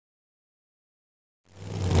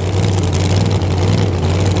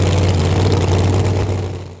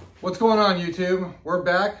going on, YouTube? We're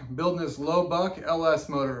back building this low buck LS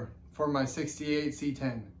motor for my 68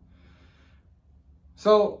 C10.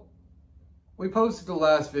 So we posted the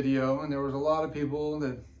last video and there was a lot of people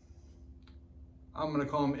that I'm going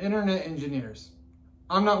to call them internet engineers.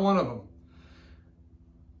 I'm not one of them.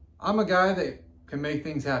 I'm a guy that can make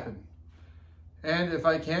things happen. And if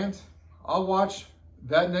I can't, I'll watch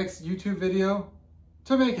that next YouTube video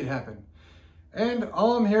to make it happen. And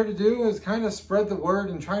all I'm here to do is kind of spread the word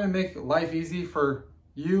and try to make life easy for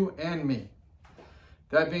you and me.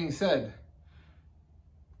 That being said,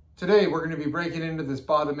 today we're going to be breaking into this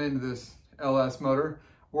bottom end of this LS motor.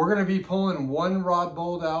 We're going to be pulling one rod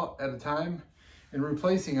bolt out at a time and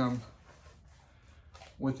replacing them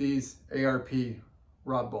with these ARP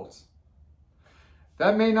rod bolts.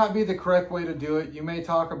 That may not be the correct way to do it. You may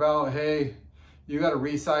talk about, hey, you got to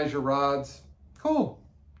resize your rods. Cool.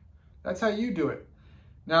 That's how you do it.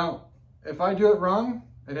 Now, if I do it wrong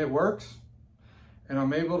and it works and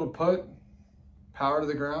I'm able to put power to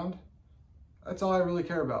the ground, that's all I really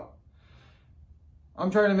care about. I'm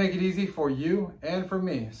trying to make it easy for you and for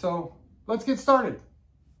me. So let's get started.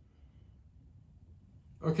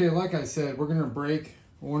 Okay, like I said, we're gonna break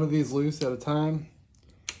one of these loose at a time.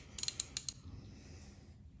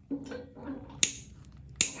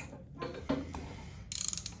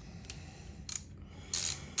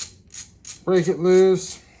 Break it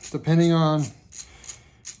loose, depending on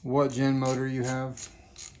what gen motor you have.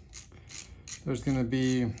 There's gonna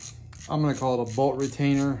be, I'm gonna call it a bolt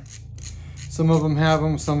retainer. Some of them have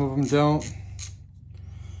them, some of them don't.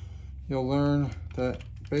 You'll learn that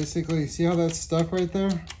basically, see how that's stuck right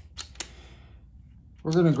there?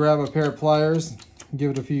 We're gonna grab a pair of pliers,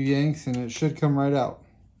 give it a few yanks, and it should come right out.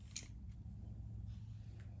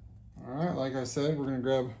 All right, like I said, we're gonna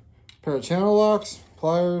grab a pair of channel locks,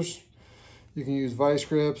 pliers. You can use vice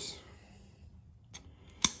grips,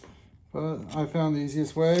 but I found the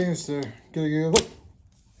easiest way is to get a good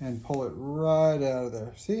and pull it right out of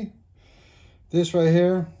there. See? This right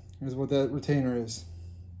here is what that retainer is.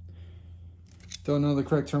 Don't know the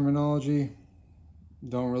correct terminology,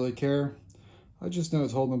 don't really care. I just know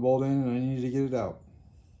it's holding the bolt in and I need to get it out.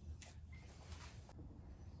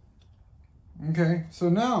 Okay, so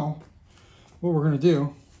now what we're gonna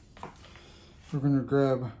do, we're gonna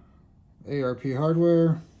grab ARP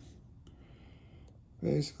hardware,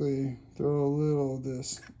 basically throw a little of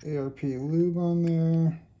this ARP lube on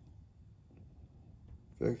there,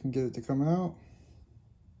 if I can get it to come out.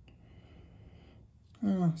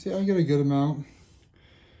 See, I get a good amount,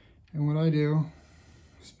 and what I do,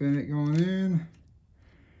 spin it going in,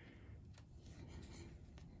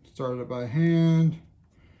 start it by hand.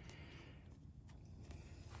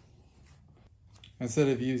 Instead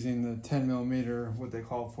of using the 10mm, what they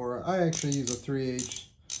call for, I actually use a 3/8.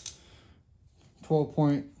 12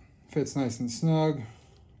 point, fits nice and snug.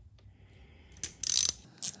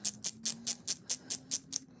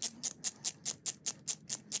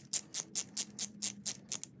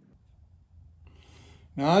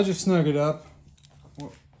 Now I just snug it up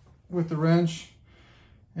with the wrench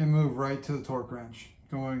and move right to the torque wrench,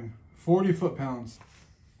 going 40 foot-pounds.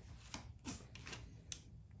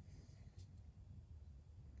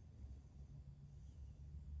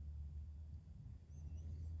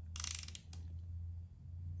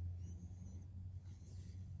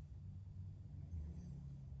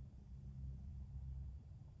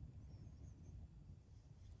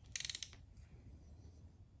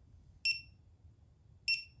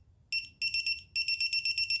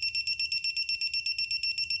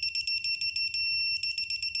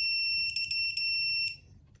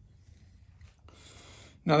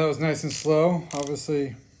 Now that was nice and slow.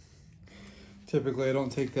 Obviously, typically I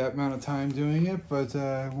don't take that amount of time doing it, but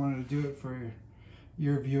I wanted to do it for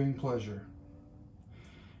your viewing pleasure.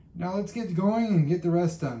 Now let's get going and get the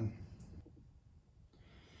rest done.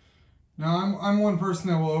 Now I'm one person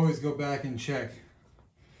that will always go back and check.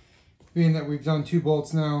 Being that we've done 2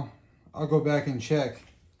 bolts now, I'll go back and check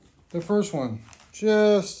the first one.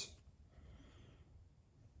 Just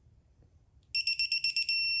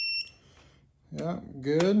yeah,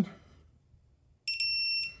 good.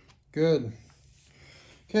 Good.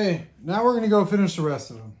 Okay, now we're gonna go finish the rest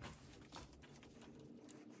of them.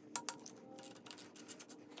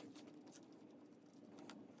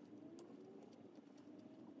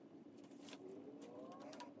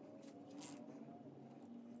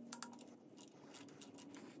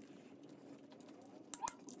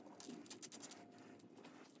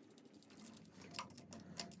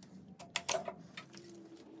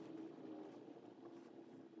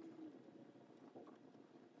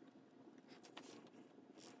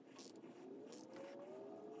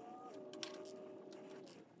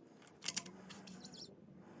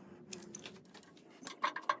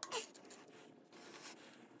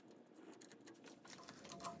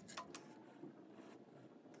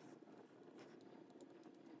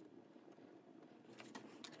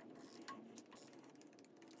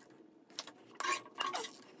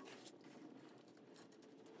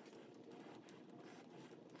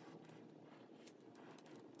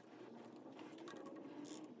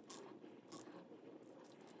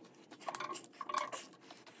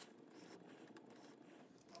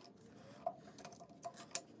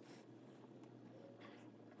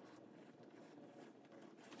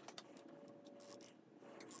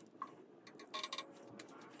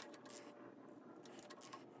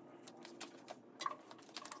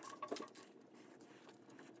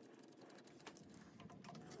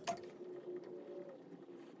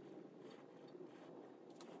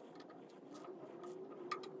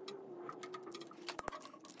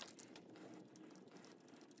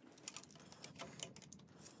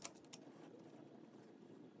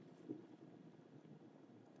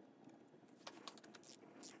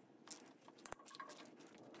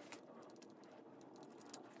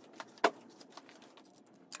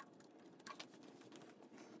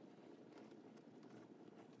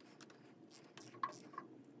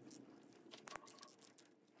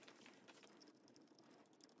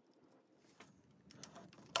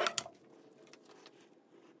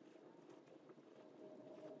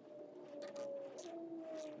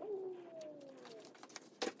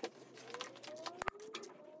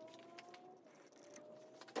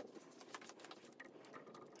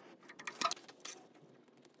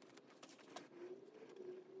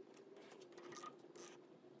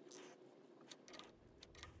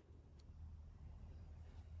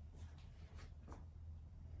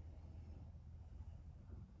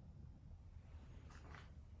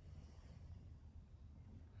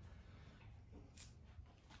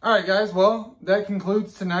 All right, guys, well, that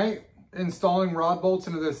concludes tonight installing rod bolts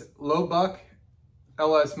into this low buck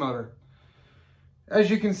LS motor. As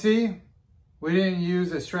you can see, we didn't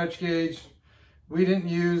use a stretch gauge. We didn't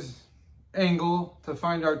use angle to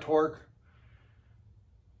find our torque.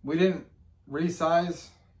 We didn't resize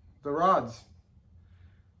the rods.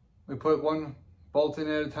 We put one bolt in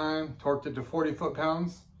at a time, torqued it to 40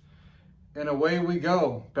 foot-pounds, and away we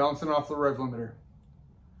go, bouncing off the rev limiter.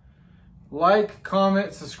 Like,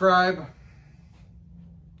 comment, subscribe,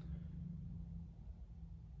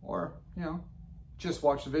 or, you know, just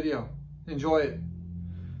watch the video. Enjoy it.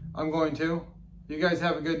 I'm going to. You guys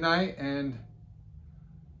have a good night and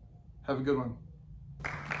have a good one.